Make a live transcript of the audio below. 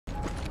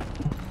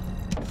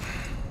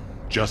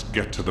Just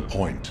get to the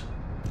point.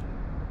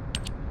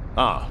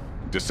 Ah,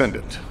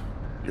 Descendant.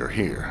 You're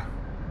here.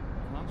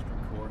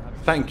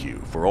 Thank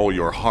you for all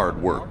your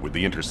hard work with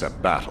the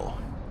intercept battle.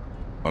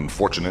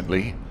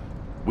 Unfortunately,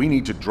 we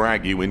need to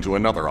drag you into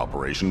another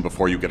operation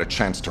before you get a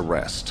chance to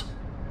rest.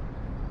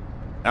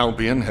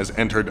 Albion has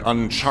entered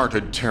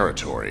uncharted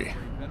territory.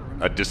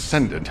 A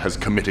Descendant has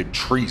committed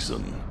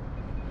treason.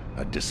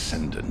 A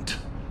Descendant.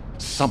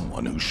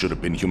 Someone who should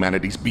have been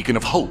humanity's beacon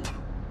of hope.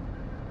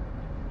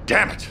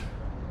 Damn it!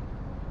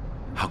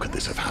 How could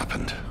this have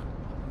happened?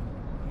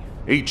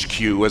 HQ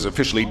has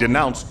officially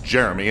denounced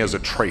Jeremy as a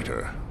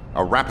traitor.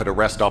 A rapid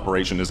arrest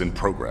operation is in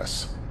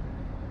progress.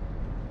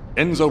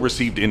 Enzo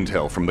received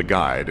intel from the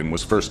guide and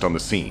was first on the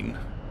scene.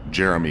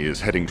 Jeremy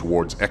is heading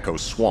towards Echo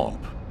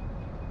Swamp.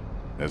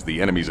 As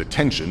the enemy's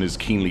attention is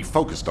keenly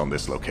focused on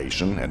this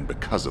location, and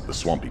because of the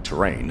swampy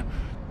terrain,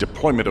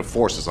 deployment of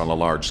forces on a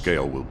large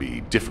scale will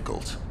be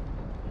difficult.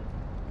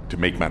 To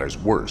make matters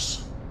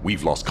worse,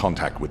 we've lost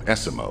contact with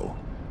Essimo.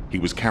 He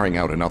was carrying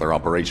out another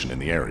operation in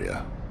the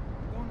area.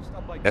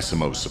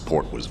 Essimo's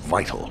support was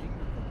vital.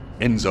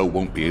 Enzo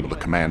won't be able to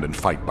command and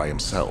fight by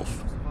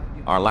himself.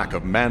 Our lack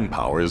of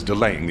manpower is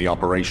delaying the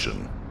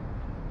operation.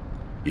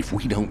 If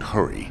we don't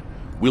hurry,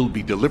 we'll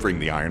be delivering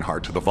the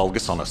Ironheart to the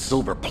Vulgus on a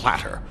silver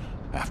platter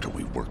after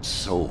we've worked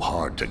so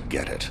hard to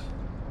get it.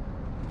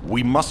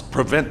 We must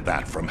prevent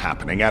that from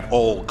happening at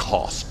all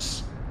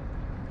costs.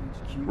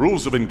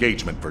 Rules of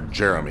engagement for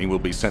Jeremy will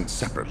be sent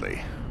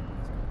separately.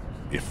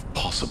 If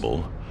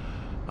possible,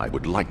 I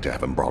would like to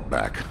have him brought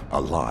back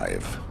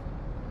alive.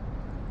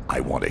 I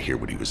want to hear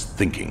what he was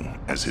thinking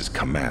as his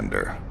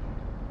commander,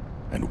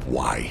 and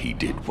why he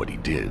did what he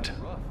did.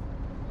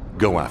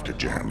 Go after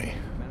Jeremy,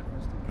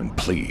 and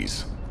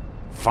please,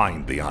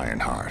 find the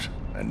Ironheart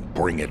and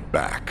bring it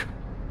back.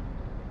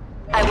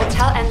 I will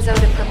tell Enzo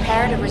to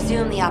prepare to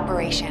resume the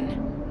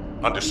operation.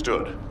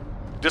 Understood.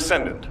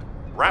 Descendant,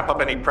 wrap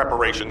up any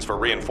preparations for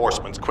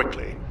reinforcements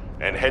quickly,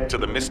 and head to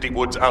the Misty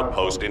Woods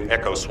outpost in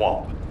Echo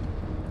Swamp.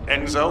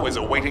 Enzo is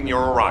awaiting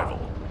your arrival.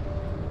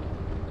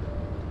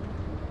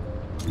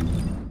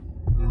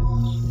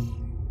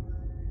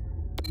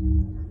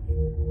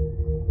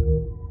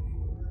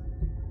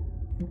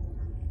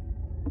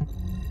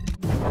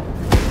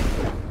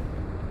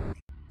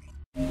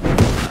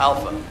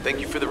 Alpha,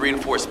 thank you for the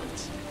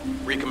reinforcements.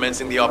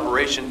 Recommencing the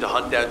operation to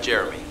hunt down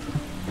Jeremy.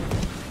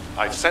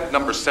 I've sent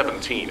number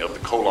 17 of the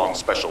Colong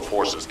Special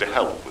Forces to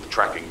help with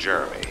tracking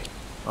Jeremy.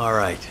 All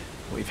right.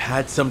 We've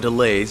had some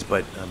delays,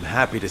 but I'm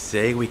happy to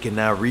say we can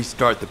now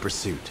restart the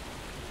pursuit.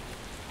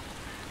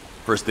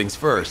 First things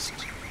first,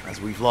 as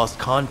we've lost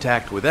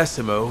contact with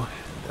Essimo,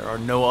 there are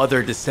no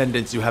other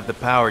Descendants who have the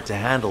power to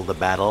handle the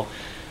battle.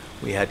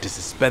 We had to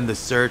suspend the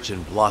search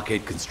and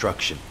blockade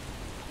construction.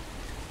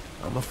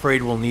 I'm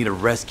afraid we'll need a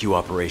rescue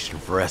operation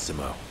for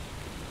Essimo.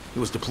 He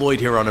was deployed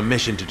here on a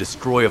mission to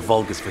destroy a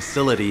Vulgus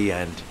facility,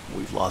 and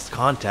we've lost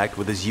contact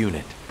with his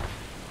unit.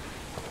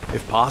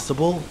 If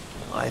possible,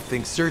 I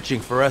think searching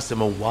for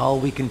Essimo while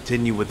we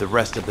continue with the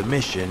rest of the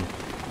mission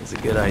is a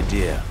good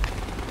idea.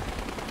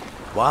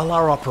 While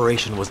our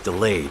operation was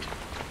delayed,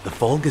 the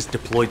Vulgus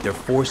deployed their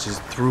forces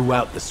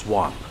throughout the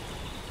swamp.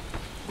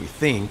 We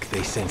think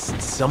they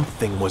sensed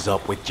something was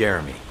up with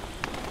Jeremy.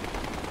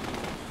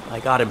 I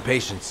got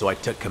impatient, so I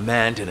took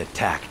command and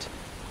attacked.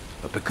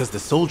 But because the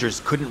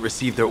soldiers couldn't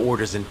receive their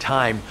orders in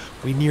time,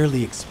 we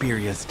nearly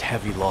experienced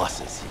heavy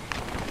losses.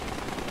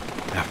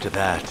 After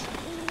that,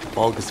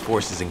 Vulgus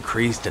forces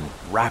increased and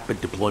rapid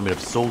deployment of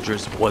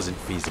soldiers wasn't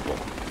feasible.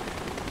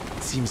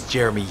 It seems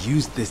Jeremy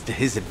used this to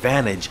his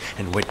advantage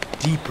and went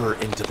deeper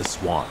into the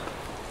swamp.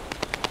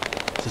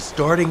 So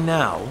starting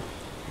now,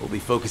 we'll be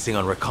focusing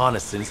on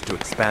reconnaissance to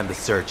expand the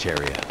search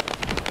area.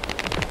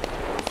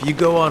 If you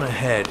go on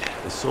ahead,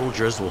 the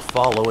soldiers will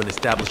follow and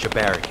establish a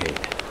barricade.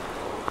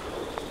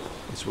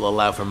 This will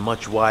allow for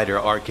much wider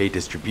RK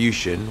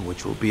distribution,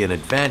 which will be an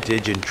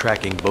advantage in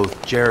tracking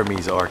both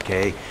Jeremy's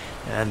RK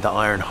and the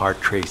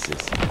Ironheart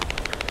traces.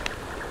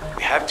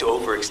 We have to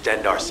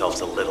overextend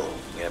ourselves a little.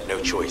 We have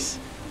no choice.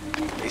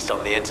 Based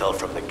on the intel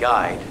from the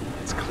guide,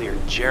 it's clear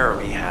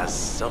Jeremy has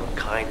some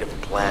kind of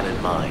plan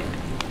in mind.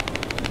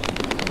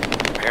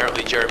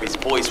 Apparently Jeremy's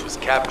voice was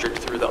captured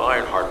through the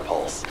Ironheart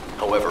pulse.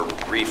 However,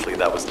 briefly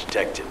that was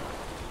detected.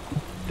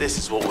 This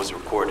is what was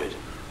recorded.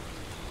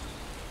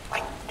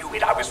 I knew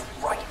it, I was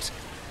right.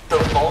 The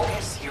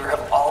Vulgus here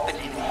have all been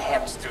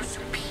enhanced through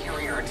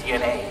superior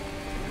DNA.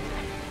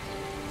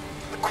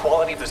 The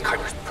quality of this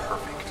Kuiper's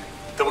perfect,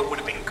 though it would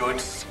have been good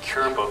to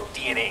secure both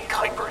DNA and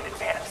Kuiper in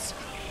advance.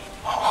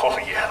 Oh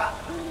yeah.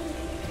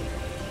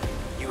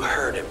 You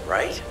heard him,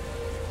 right?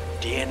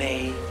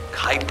 DNA,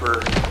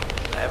 Kuiper.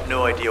 I have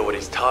no idea what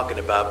he's talking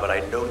about, but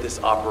I know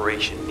this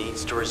operation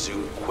needs to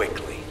resume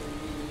quickly.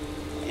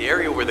 The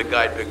area where the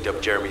guide picked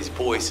up Jeremy's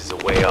voice is a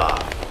way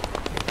off.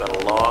 We've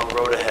got a long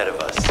road ahead of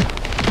us.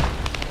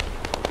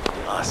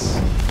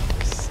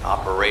 This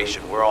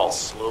operation, we're all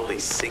slowly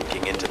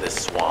sinking into this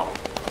swamp.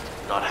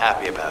 Not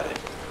happy about it.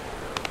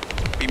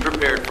 Be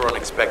prepared for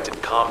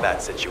unexpected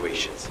combat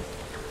situations.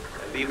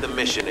 And leave the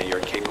mission in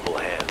your capable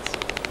hands.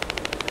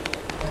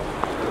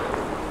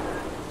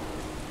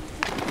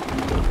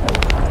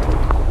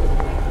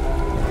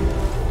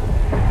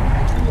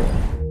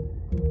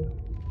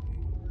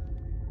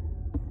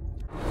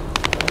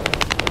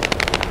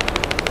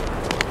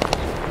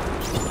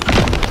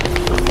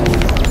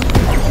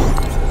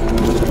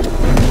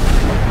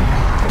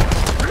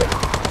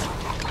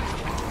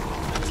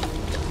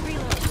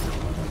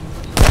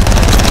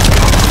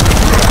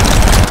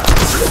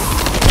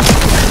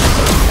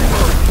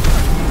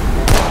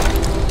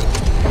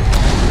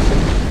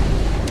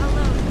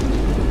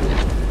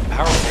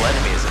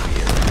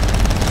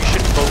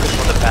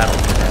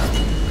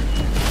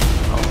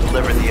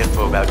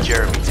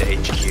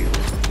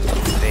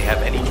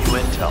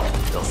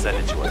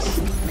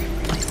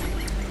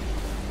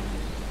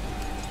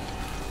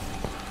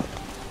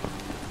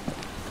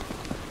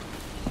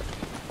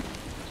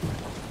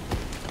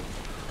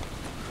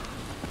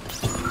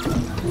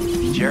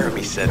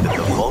 Jeremy said that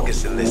the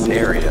Vulgus in this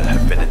area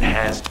have been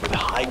enhanced with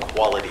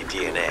high-quality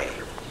DNA.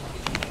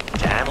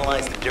 To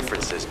analyze the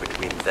differences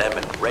between them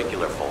and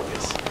regular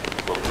Vulgus,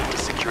 we'll need to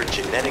secure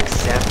genetic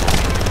samples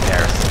for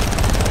comparison.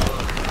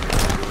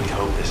 I really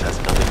hope this has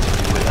nothing to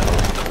do with that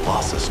old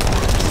Colossus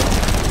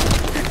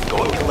corpse.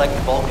 Go and collect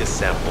Vulgus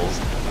samples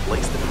and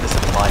place them in the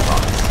supply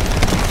box.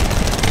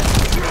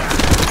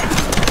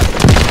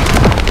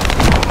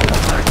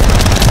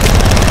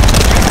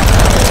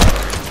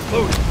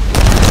 Load.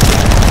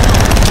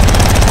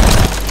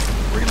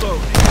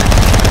 Reload.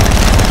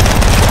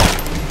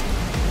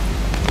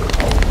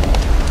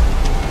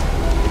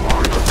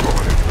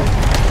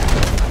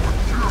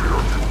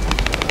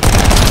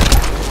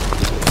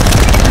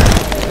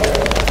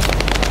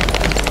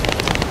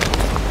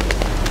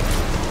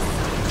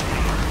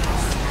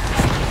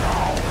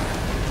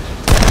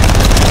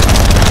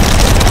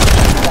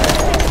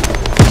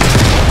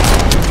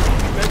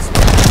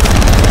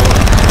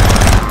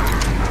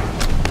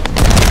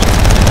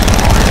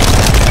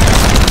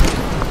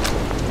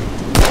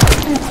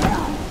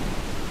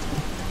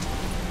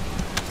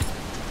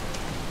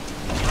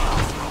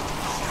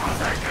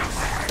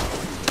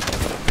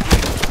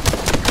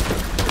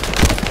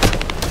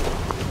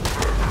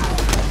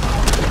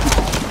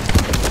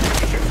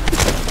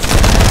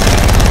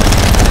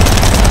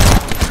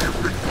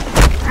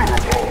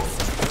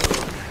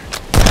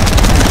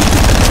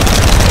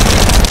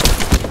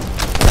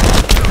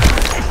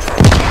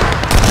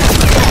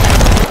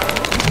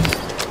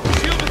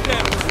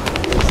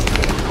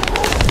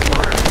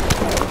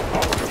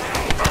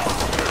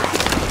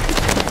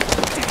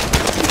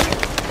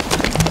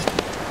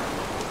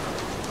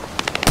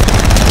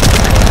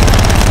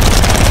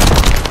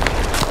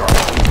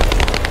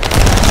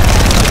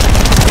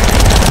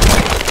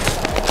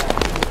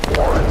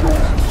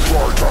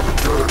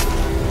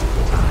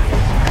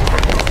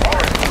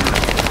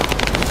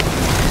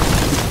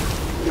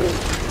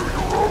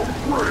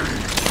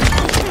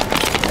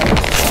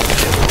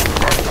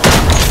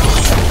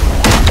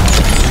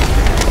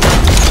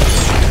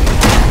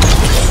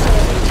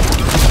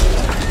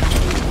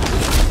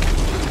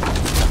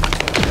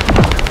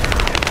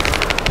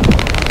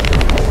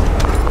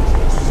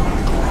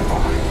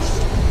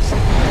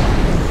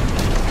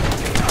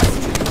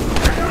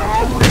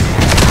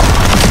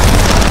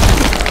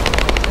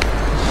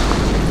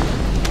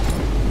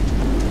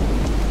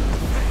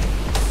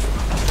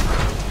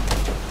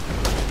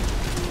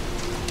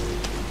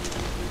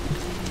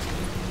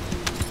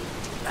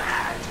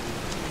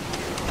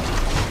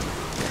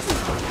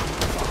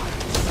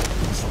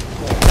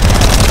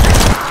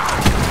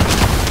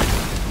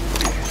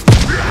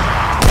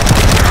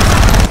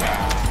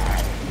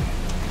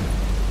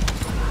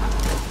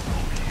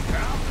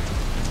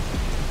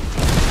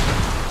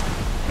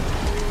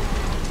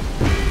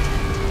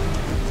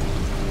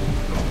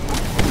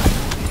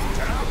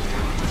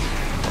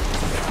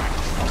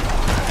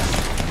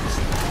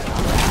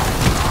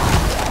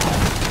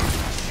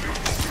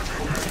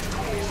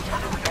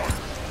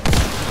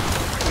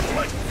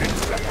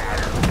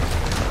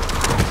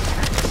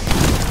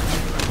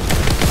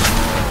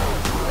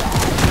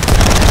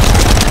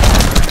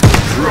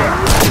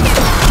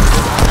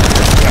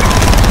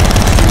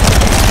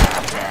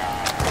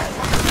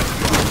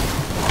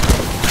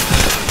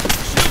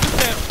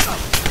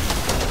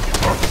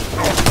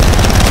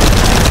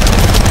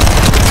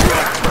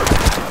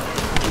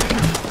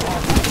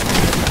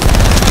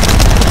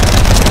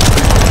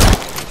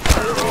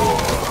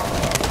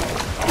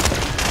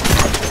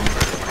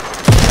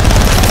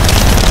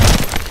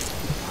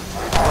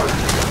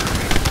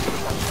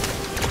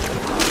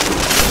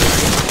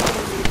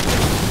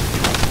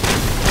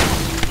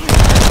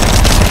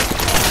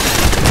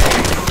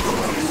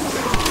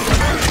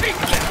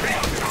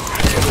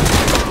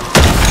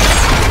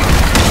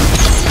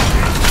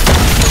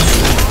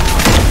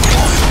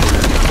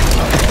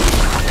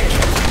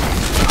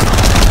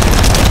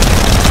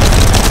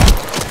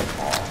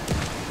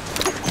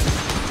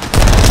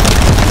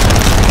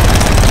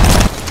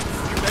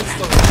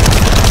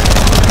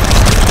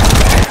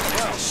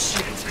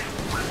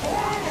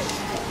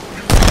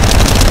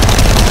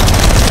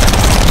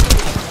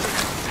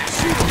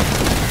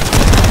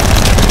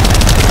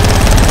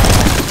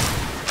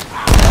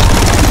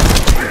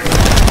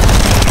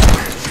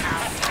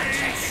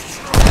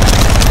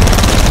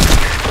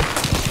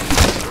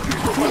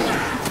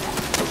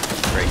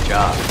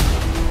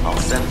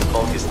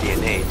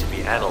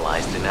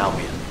 analyzed in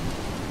Albion.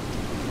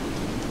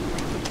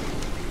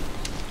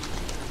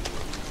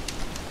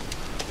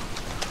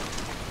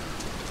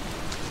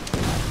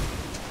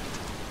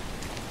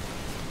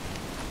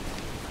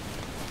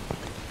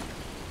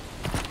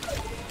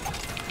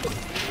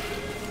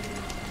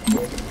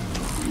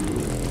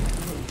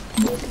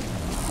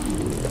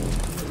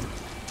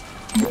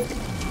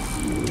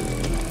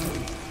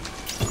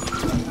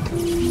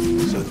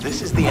 So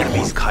this is the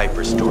enemy's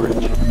Kuiper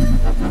storage.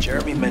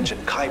 Jeremy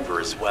mentioned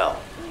Kuiper as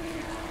well.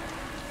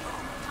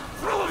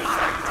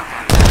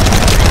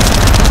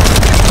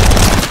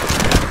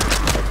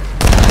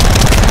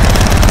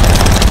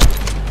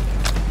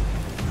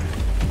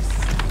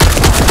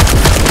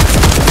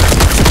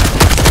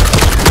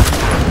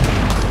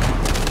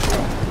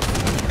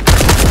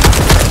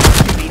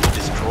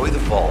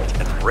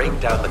 Break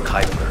down the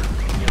Kuiper.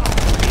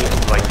 Be able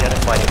to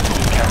identify the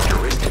key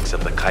characteristics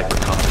of the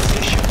Kuiper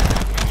composition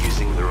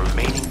using the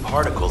remaining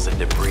particles and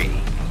debris.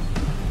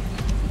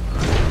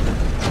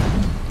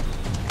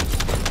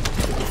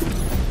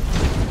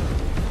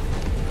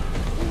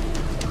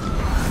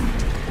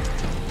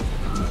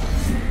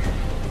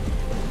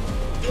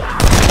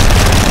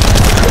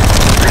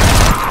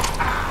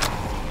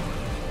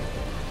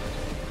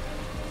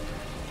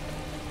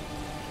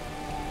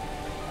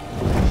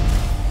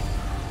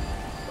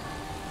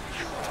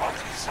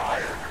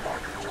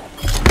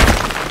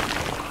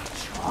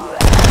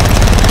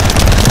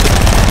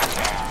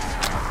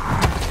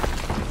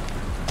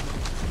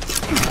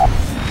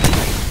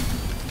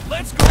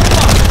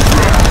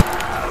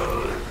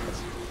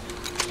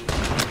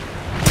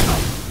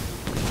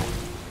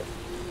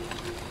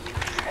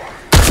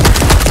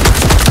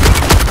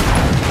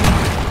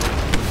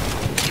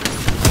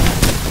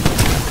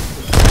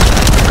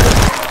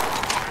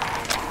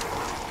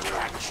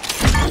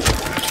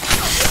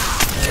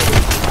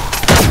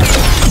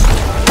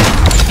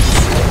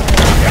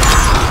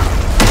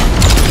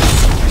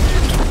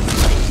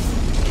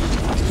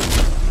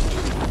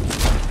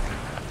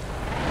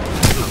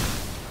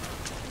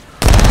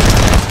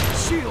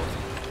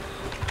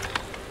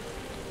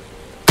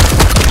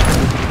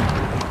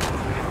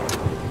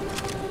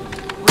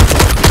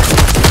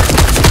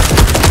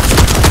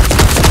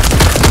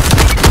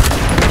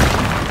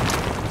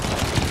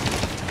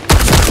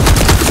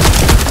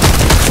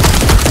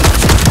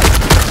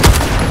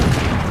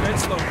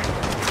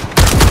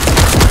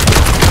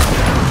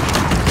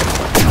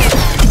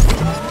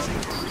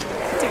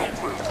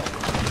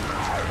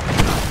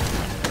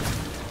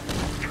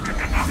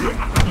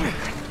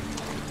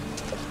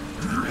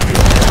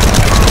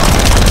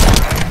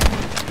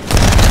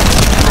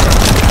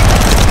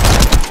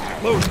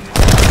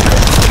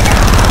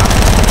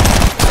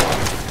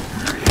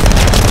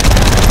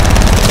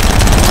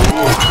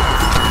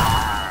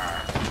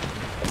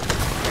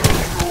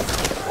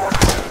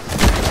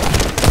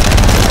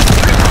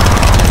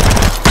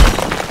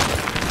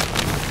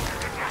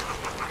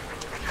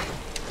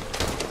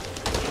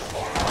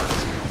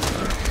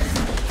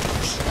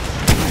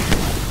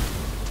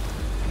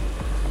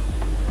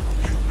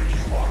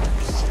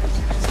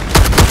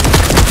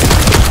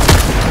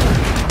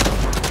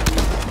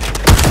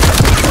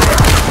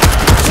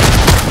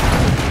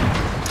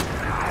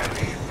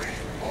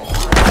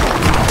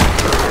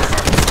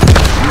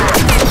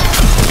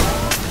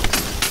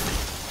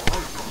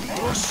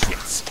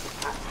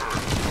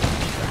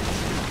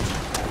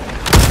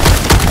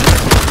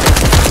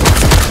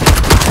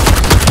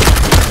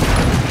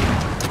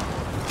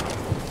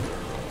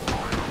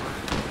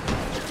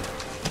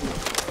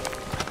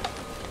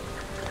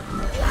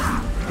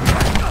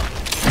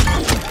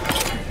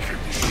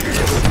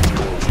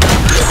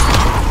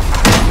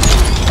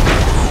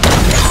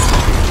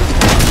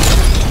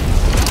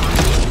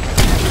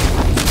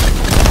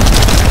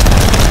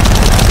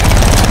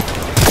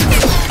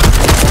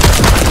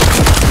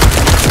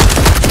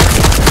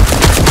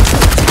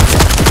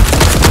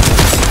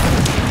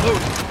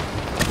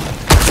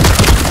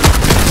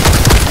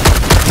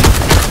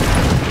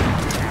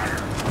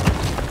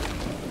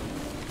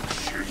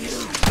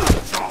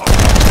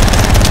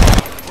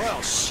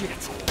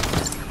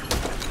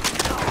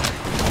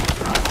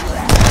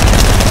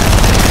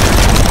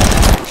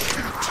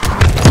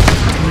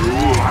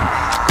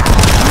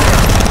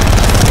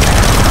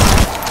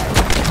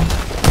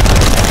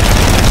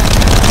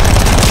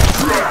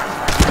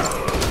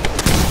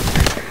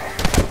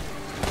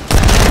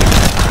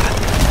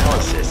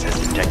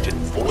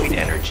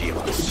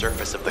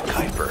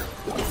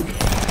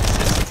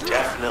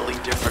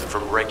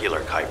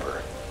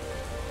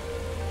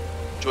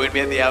 Join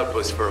me at the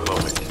outpost for a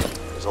moment.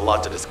 There's a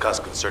lot to discuss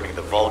concerning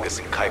the Vulgus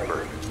and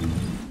Kuiper.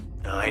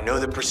 Now, I know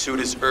the pursuit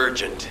is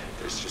urgent.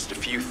 There's just a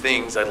few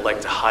things I'd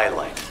like to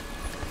highlight.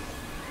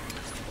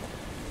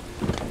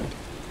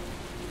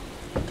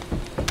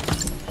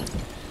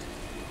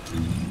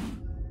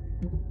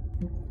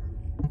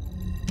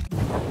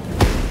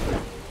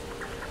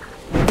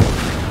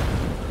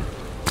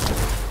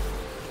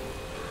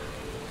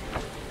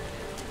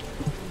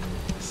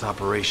 This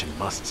operation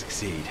must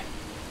succeed.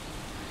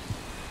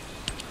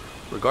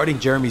 Regarding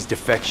Jeremy's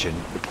defection,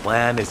 the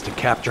plan is to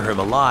capture him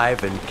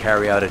alive and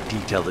carry out a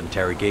detailed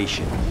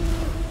interrogation.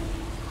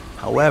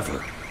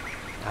 However,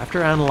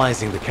 after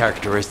analyzing the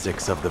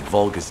characteristics of the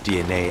Vulgus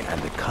DNA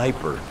and the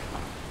Kuiper,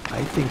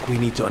 I think we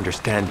need to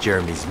understand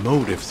Jeremy's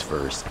motives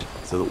first,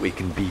 so that we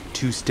can be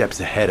 2 steps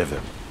ahead of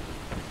him.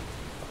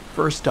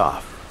 First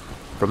off,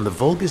 from the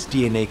Vulgus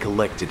DNA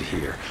collected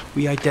here,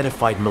 we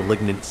identified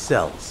malignant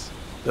cells,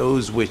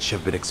 those which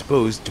have been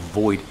exposed to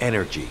void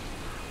energy.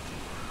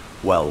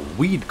 Well,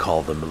 we'd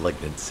call them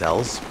malignant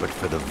cells, but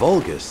for the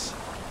Vulgus,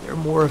 they're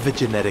more of a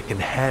genetic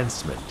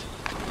enhancement.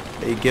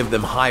 They give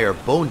them higher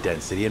bone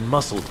density and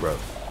muscle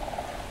growth.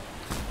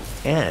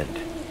 And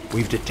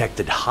we've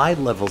detected high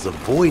levels of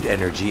void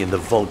energy in the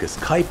Vulgus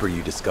Kuiper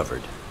you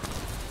discovered.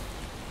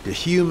 To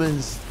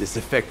humans, this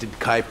affected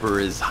Kuiper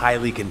is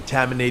highly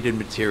contaminated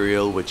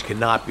material which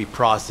cannot be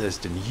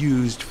processed and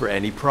used for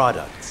any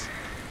products.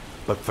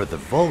 But for the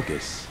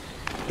Vulgus,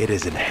 it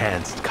is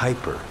enhanced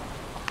Kuiper.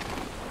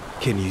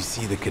 Can you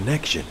see the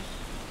connection?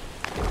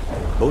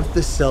 Both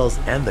the cells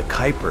and the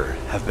Kuiper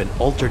have been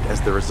altered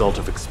as the result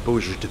of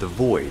exposure to the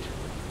void,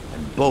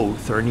 and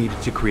both are needed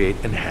to create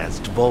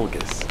enhanced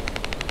Vulgus.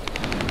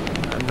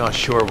 I'm not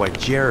sure why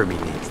Jeremy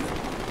needs them,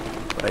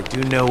 but I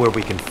do know where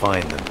we can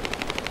find them.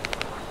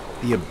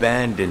 The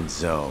Abandoned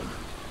Zone.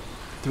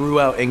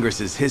 Throughout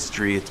Ingris's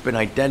history, it's been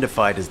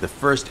identified as the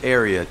first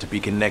area to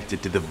be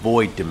connected to the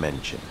Void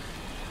Dimension,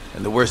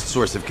 and the worst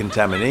source of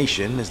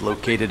contamination is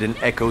located in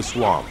Echo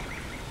Swamp.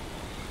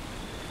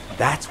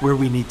 That's where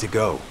we need to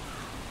go.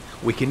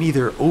 We can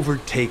either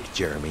overtake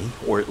Jeremy,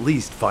 or at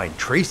least find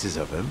traces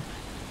of him.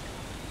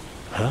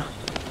 Huh?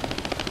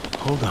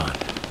 Hold on.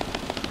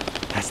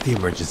 That's the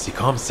emergency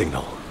comm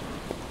signal.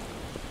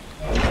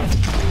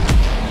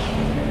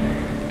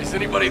 Is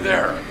anybody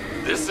there?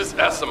 This is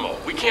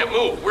Essimo. We can't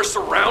move. We're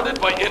surrounded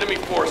by enemy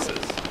forces.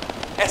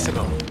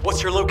 Essimo,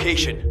 what's your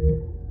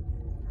location?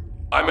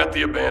 I'm at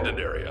the abandoned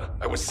area.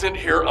 I was sent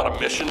here on a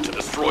mission to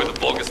destroy the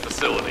Vulgus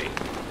facility.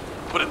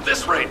 But at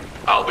this rate,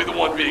 I'll be the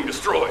one being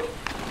destroyed.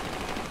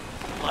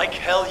 Like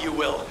hell you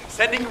will.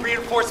 Sending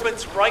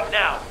reinforcements right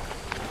now.